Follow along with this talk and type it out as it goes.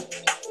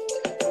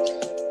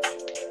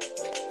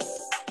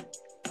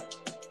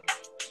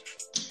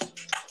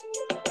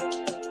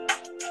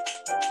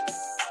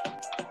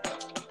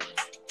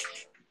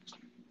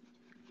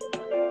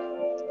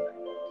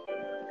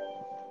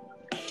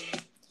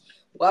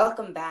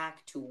Welcome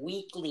back to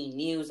Weekly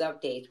News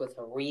Updates with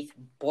Harith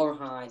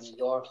Borhan,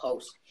 your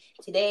host.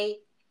 Today,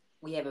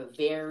 we have a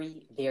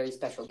very, very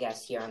special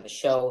guest here on the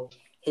show.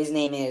 His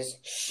name is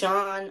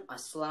Sean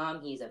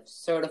Aslam. He's a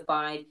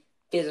certified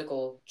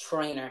physical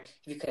trainer.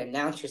 If you could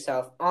announce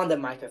yourself on the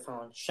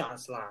microphone, Sean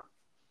Aslam.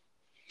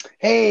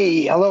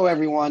 Hey, hello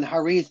everyone.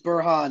 Harith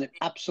Burhan.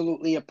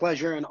 Absolutely a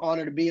pleasure and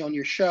honor to be on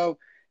your show.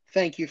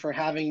 Thank you for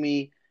having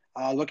me.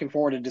 Looking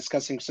forward to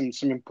discussing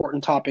some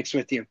important topics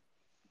with you.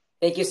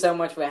 Thank you so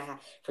much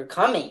for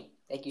coming.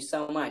 Thank you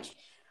so much.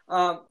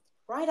 Right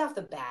off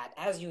the bat,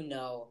 as you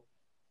know,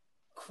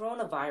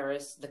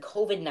 coronavirus, the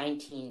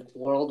COVID-19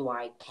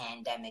 worldwide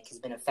pandemic has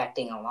been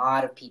affecting a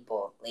lot of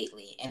people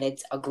lately, and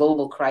it's a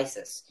global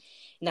crisis.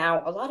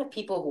 Now, a lot of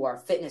people who are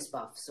fitness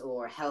buffs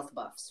or health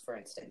buffs, for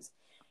instance,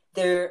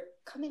 they're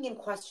coming in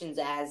questions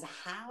as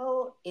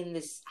how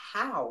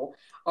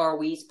are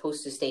we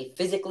supposed to stay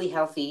physically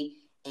healthy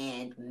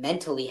and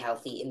mentally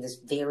healthy in this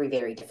very,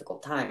 very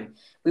difficult time?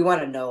 We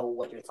want to know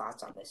what your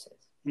thoughts on this is.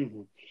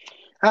 Mm-hmm.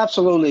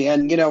 Absolutely.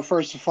 And,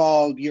 first of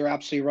all, you're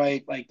absolutely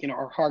right.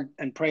 Our heart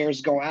and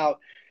prayers go out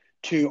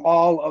to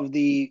all of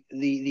the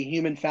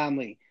human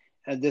family.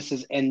 This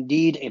is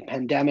indeed a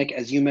pandemic,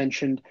 as you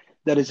mentioned,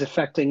 that is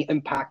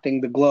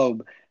impacting the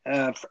globe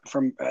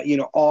from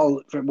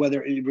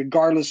whether,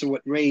 regardless of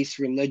what race,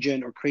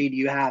 religion, or creed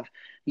you have,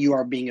 you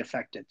are being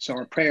affected. So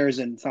our prayers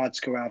and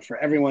thoughts go out for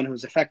everyone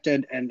who's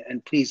affected,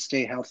 and please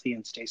stay healthy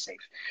and stay safe.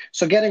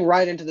 So getting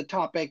right into the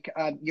topic,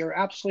 you're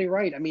absolutely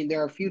right. I mean,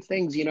 there are a few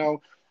things,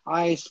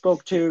 I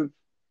spoke to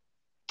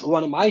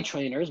one of my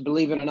trainers,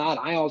 believe it or not,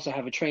 I also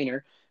have a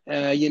trainer,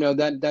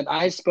 that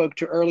I spoke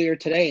to earlier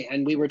today,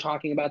 and we were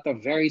talking about the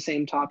very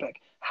same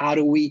topic. How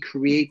do we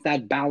create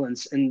that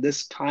balance in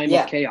this time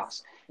of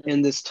chaos,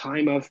 in this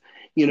time of,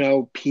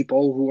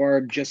 people who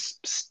are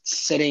just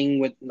sitting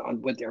with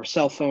their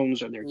cell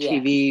phones or their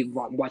TV,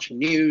 watching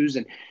news,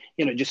 and,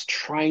 just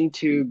trying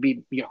to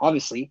be,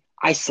 obviously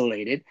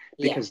isolated,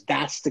 because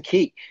that's the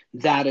key.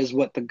 That is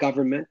what the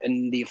government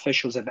and the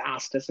officials have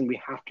asked us, and we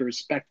have to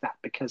respect that,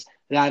 because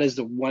that is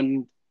the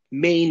one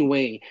main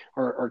way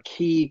or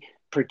key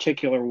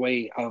particular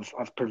way of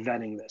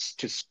preventing this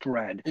to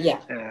spread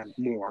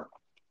more.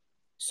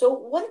 So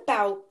what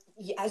about,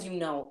 as you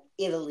know,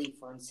 Italy,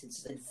 for instance,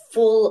 is in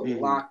full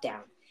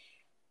lockdown.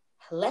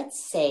 Let's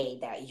say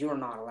that you're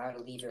not allowed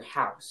to leave your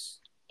house.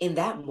 In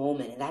that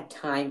moment, in that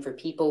time, for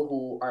people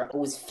who are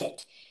always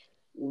fit,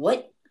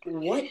 what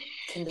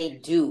can they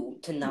do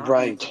to not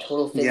make a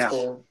total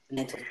physical,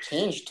 mental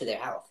change to their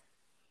health?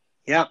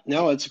 Yeah,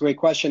 no, it's a great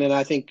question. And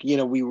I think,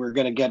 we were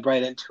going to get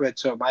right into it,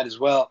 so might as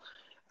well.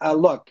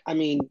 Look, I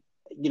mean,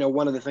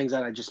 one of the things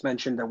that I just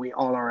mentioned that we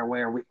all are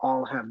aware, we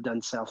all have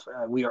done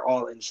we are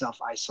all in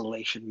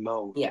self-isolation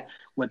mode. Yeah.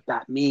 What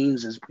that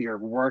means is we are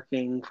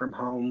working from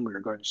home, we are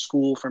going to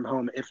school from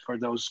home. If for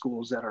those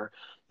schools that are,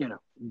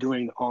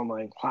 doing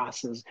online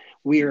classes,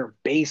 we are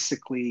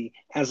basically,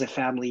 as a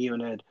family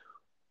unit,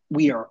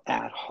 we are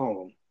at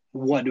home.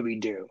 What do we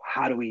do?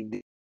 How do we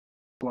be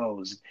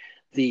closed?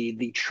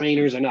 The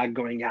trainers are not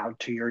going out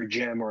to your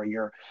gym or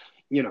your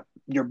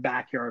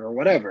backyard or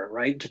whatever,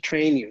 right, to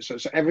train you. So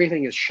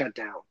everything is shut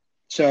down.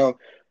 So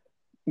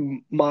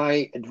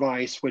my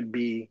advice would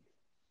be,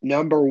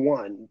 number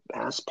one,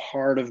 as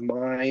part of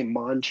my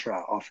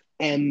mantra of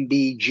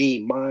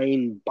MBG,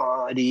 mind,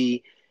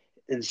 body,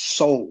 and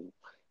soul,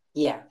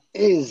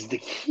 is the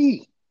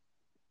key.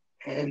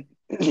 And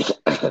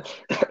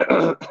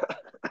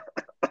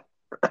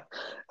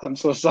I'm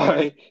so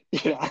sorry.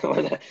 I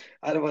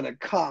don't want to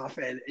cough,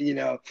 and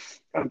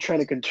I'm trying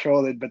to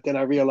control it, but then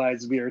I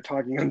realized we are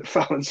talking on the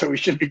phone, so we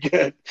should be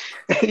good.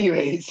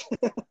 Anyways,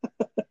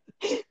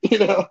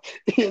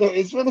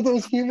 it's one of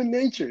those human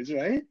natures,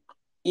 right?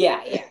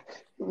 Yeah.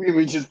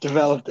 We just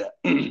developed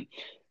it.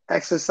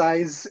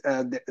 Exercise.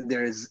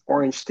 There is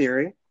Orange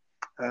Theory,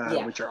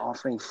 which are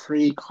offering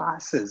free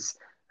classes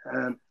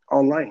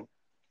online.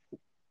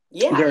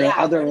 There are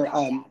other,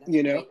 and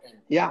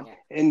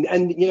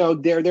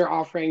they're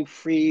offering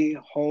free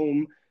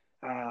home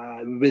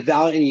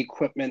without any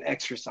equipment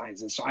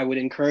exercises. So I would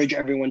encourage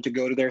everyone to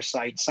go to their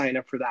site, sign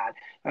up for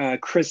that.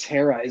 Chris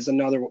Hera is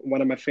another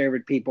one of my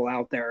favorite people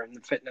out there in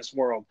the fitness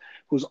world,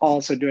 who's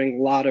also doing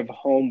a lot of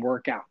home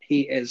workout.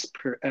 He is,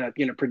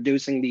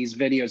 producing these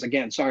videos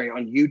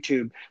on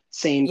YouTube.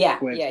 Same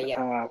with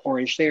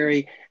Orange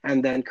Theory,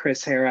 and then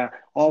Chris Hera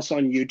also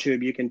on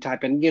YouTube. You can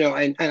type in,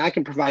 and I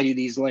can provide you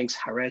these links,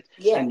 Harith,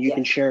 and you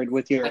can share it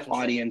with your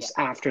audience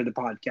after the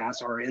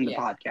podcast or in the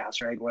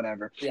podcast, right?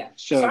 Whatever. Yeah.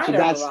 So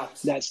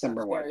that's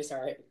number one. Very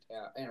sorry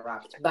to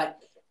interrupt, but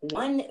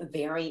one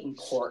very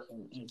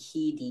important and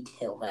key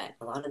detail that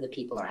a lot of the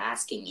people are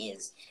asking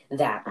is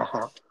that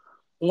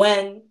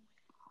when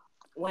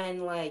how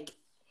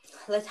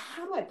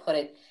do I put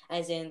it?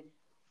 As in,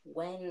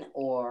 when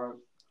or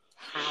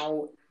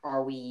how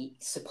are we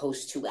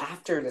supposed to,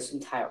 after this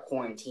entire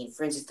quarantine,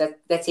 for instance,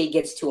 let's say it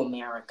gets to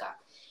America,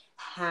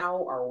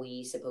 how are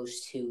we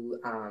supposed to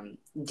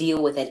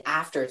deal with it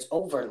after it's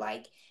over?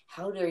 Like,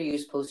 how are you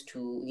supposed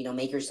to,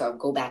 make yourself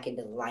go back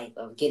into the life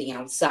of getting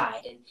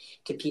outside, and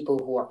to people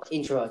who are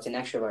introverts and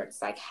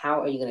extroverts? Like,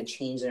 how are you going to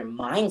change their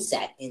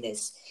mindset in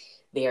this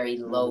very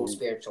low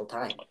spiritual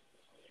time?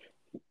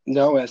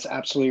 No, that's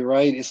absolutely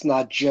right. It's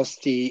not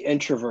just the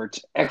introverts.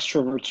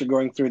 Extroverts are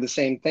going through the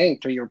same thing.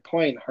 To your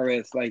point,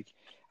 Harith, like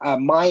Yeah,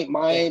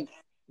 my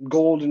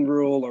golden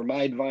rule or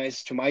my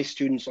advice to my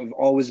students have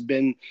always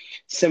been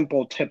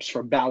simple tips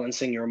for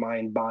balancing your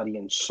mind, body,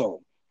 and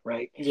soul,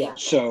 right? yeah.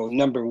 So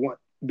number one,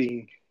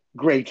 being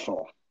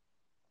grateful.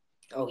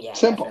 Oh, yeah,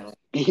 Simple. definitely.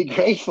 Be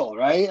grateful,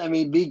 right? I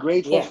mean, be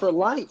grateful Yeah, for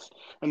life.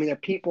 I mean, there are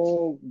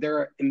people,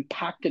 they're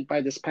impacted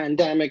by this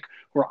pandemic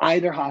who are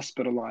either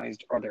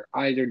hospitalized or they're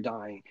either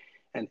dying.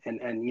 And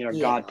yeah.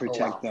 God Oh,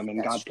 protect wow, them and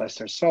that's God true. bless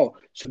their soul.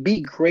 So be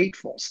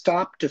grateful.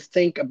 Stop to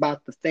think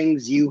about the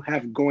things you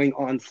have going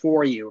on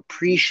for you.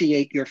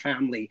 Appreciate your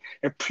family.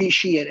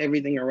 Appreciate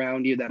everything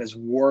around you that is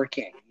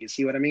working. You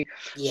see what I mean?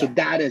 So Yeah,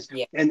 that is,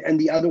 yeah, and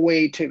the other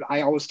way to,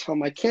 I always tell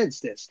my kids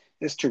this,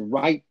 is to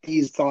write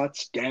these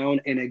thoughts down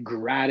in a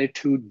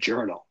gratitude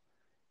journal.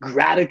 that,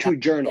 Gratitude yeah.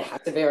 journal,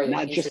 That's a very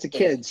not just the interesting.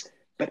 kids,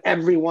 but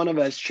every one of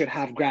us should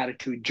have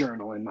gratitude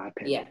journal, in my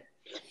opinion.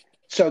 Yeah,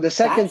 So the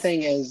second that's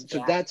thing is, so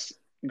yeah. that's,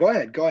 go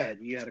ahead.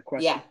 You had a Yeah,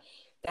 question?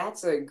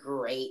 that's a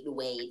great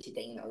way to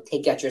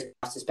take out your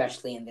thoughts,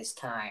 especially in this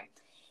time.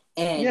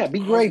 Yeah, And be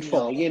as you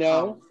grateful,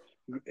 know,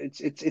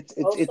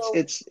 also,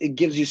 it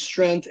gives you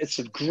strength. It's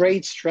a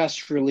great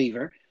stress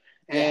reliever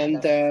yeah,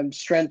 and definitely.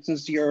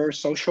 strengthens your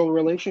social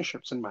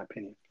relationships, in my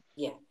opinion.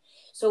 Yeah.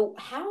 So,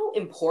 how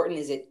important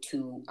is it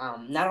to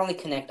not only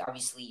connect,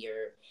 obviously,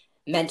 your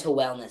mental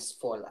wellness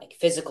for like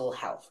physical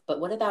health, but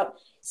what about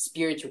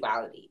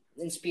spirituality?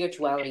 In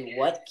spirituality,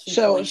 what key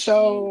So, points do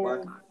you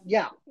work so on?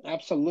 yeah,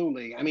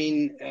 absolutely. I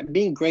mean,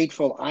 being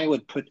grateful, I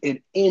would put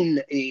it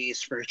in a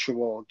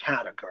spiritual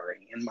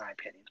category, in my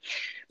opinion.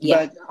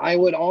 Yeah, But I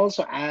would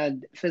also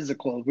add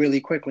physical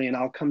really quickly, and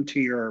I'll come to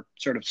your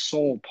sort of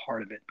soul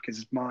part of it because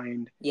it's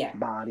mind, yeah,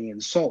 body,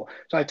 and soul.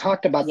 So I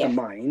talked about the yeah,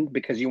 mind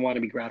because you want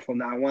to be grateful.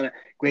 Now I want to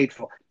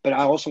grateful, but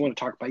I also want to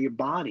talk about your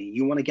body.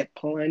 You want to get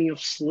plenty of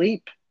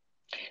sleep.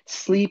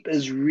 Sleep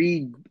is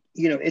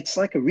it's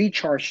like a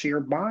recharge to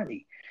your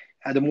body.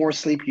 The more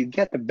sleep you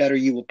get, the better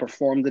you will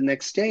perform the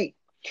next day.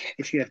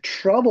 If you have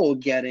trouble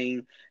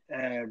getting,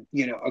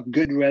 a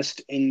good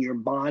rest in your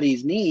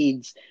body's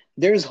needs,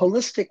 there's a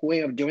holistic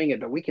way of doing it,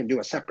 but we can do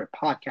a separate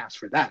podcast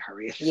for that,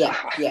 Harry. yeah,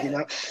 you yeah,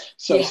 know,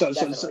 so yeah, so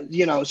so so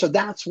definitely. so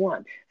that's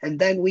one, and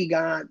then we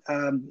got,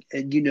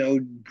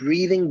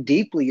 breathing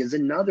deeply is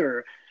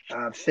another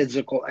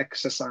physical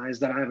exercise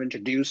that I've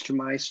introduced to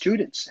my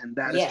students, and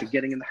that is Yeah, to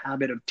getting in the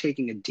habit of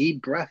taking a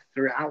deep breath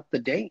throughout the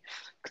day.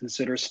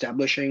 Consider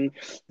establishing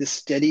the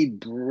steady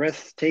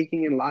breath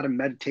taking and a lot of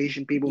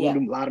meditation. People who yeah.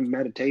 do a lot of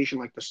meditation,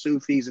 like the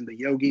Sufis and the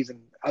yogis and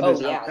Oh,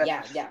 others out yeah, there,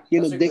 yeah, yeah. you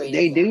know, Those are they, great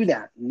they do examples.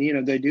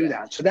 that. They do Yeah.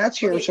 that. So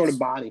that's your Okay. sort of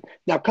body.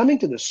 Now, coming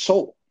to the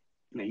soul,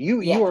 now,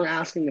 you Yeah, are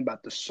asking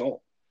about the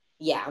soul,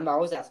 yeah. I'm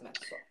always asking about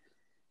the soul.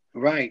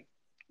 right?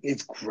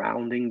 It's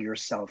grounding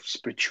yourself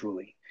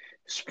spiritually,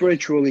 Yeah,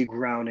 spiritually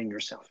grounding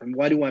yourself. And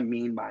what do I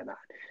mean by that?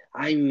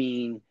 I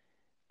mean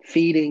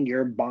feeding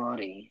your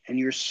body and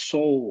your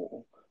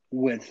soul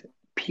with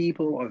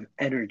people of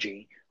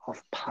energy,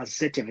 of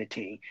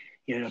positivity,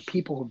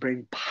 people who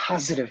bring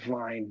positive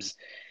vibes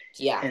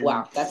yeah. and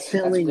Wow, that's a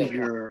filling great point.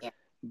 your Yeah,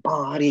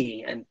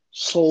 body and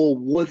soul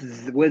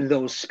with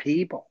those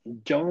people.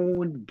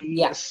 Don't be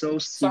yeah.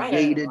 Sorry, I'm not gonna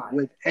associated lie.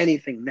 with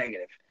anything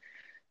negative.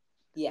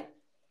 Yeah,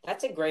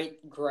 that's a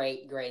great,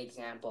 great, great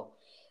example.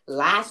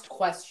 Last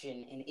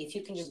question, and if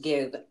you can just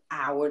give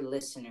our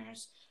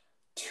listeners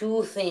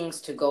two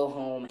things to go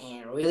home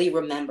and really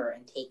remember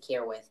and take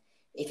care with.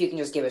 If you can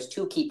just give us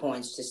two key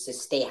points just to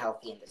stay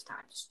healthy in this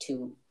time, just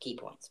two key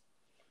points.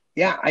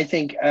 Yeah, I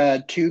think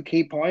two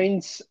key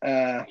points,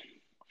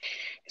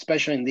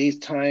 especially in these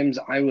times,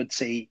 I would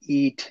say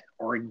eat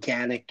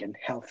organic and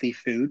healthy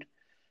food.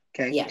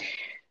 Okay. Yeah,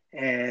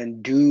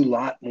 And do a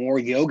lot more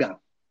yoga.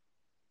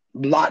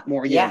 Lot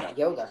more yeah, yoga.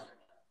 yoga.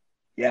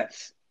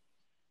 Yes.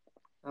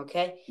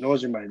 Okay.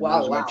 Those are my Wow,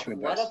 those are my wow. two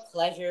What a advice.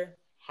 pleasure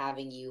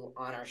having you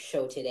on our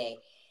show today.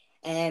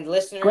 And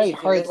listeners, Great,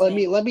 if you're Harth. Let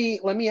me listening, let me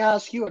let me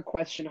ask you a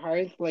question,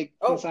 Harth. Like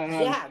since oh, I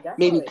have yeah,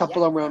 maybe a definitely.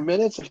 couple Yeah, of more yeah.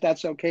 minutes, if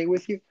that's okay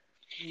with you.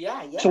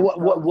 Yeah, So yeah. what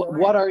Go what go what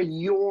what ahead.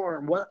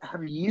 are what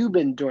have you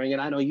been doing?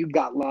 And I know you've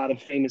got a lot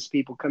of famous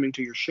people coming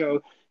to your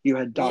show. You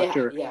had Yeah,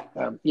 Doctor, yeah.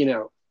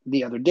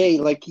 the other day.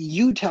 Like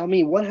you tell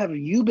me, what have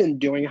you been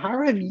doing?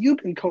 How have you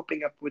been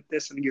coping up with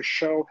this in your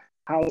show?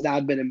 How has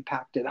that been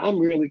impacted? I'm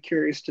really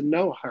curious to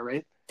know,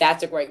 Harith.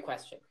 That's a great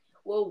question.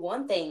 Well,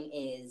 one thing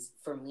is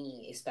for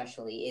me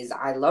especially is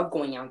I love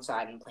going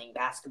outside and playing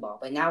basketball.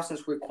 But now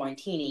since we're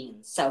quarantining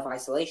and self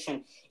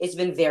isolation, it's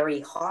been very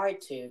hard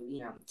to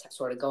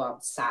sort of go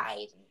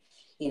outside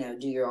and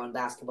do your own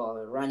basketball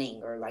or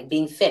running or like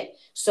being fit.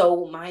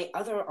 So my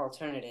other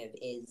alternative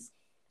is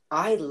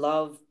I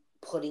love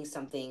putting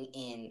something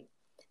in.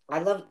 I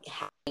love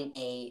having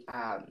a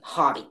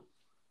hobby.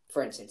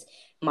 for instance,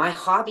 my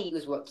hobby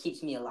is what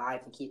keeps me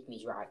alive and keeps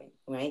me driving,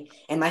 right?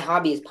 And my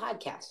hobby is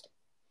podcast.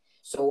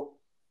 So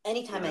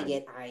anytime I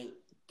get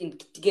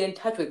in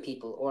touch with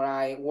people, or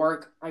I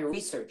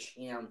research,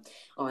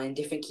 on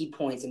different key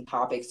points and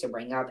topics to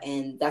bring up.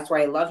 And that's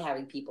why I love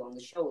having people on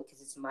the show,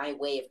 because it's my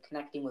way of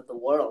connecting with the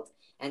world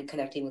and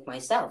connecting with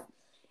myself.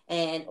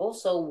 And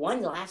also,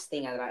 one last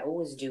thing that I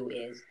always do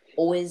is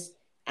always,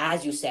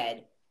 as you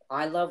said,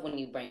 I love when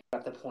you bring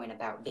up the point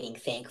about being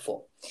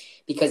thankful,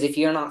 because if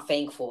you're not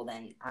thankful,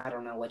 then I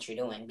don't know what you're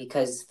doing.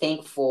 Because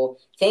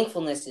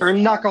thankfulness is You're a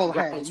knucklehead.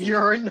 gratitude.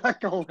 You're a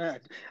knucklehead.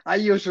 I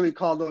usually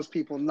call those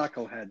people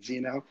knuckleheads.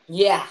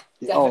 Yeah,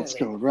 The definitely. old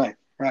school, right?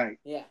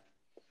 Yeah.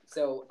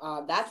 So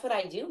that's what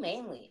I do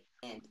mainly,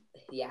 and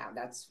yeah,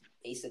 that's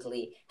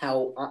basically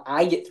how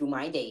I get through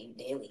my day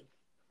daily.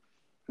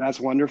 That's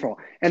wonderful.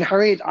 And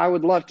Harit, I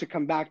would love to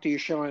come back to your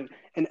show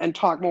and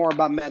talk more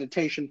about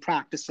meditation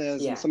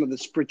practices and some of the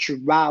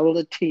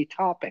spirituality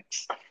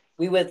topics.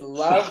 We would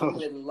love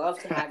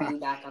to have you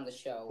back on the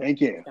show. Thank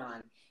you,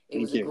 Sean. It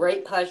was a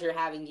great pleasure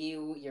having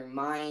you, your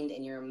mind,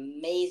 and your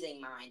amazing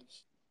mind.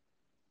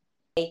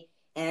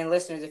 And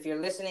listeners, if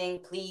you're listening,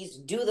 please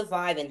do the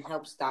 5 and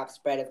help stop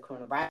spread of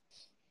coronavirus.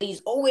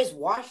 Please always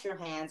wash your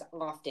hands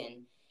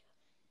often.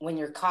 When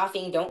you're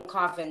coughing, don't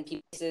cough in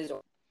pieces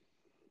or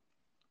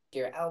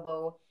your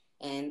elbow,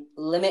 and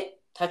limit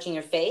touching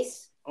your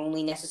face,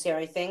 only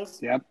necessary things.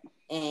 Yep.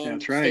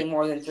 And that's right. Stay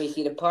more than 3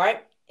 feet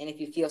apart. And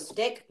if you feel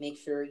sick, make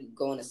sure you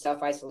go into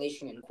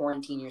self-isolation and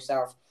quarantine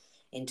yourself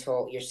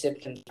until your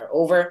symptoms are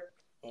over.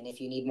 And if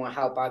you need more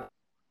help,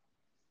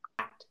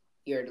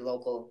 your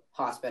local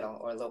hospital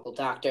or local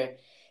doctor.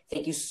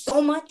 Thank you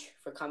so much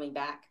for coming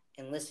back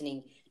and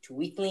listening to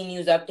Weekly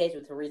News Updates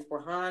with Harith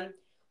Burhan.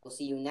 We'll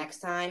see you next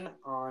time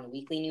on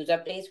Weekly News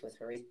Updates with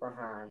Harith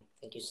Burhan.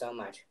 Thank you so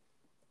much.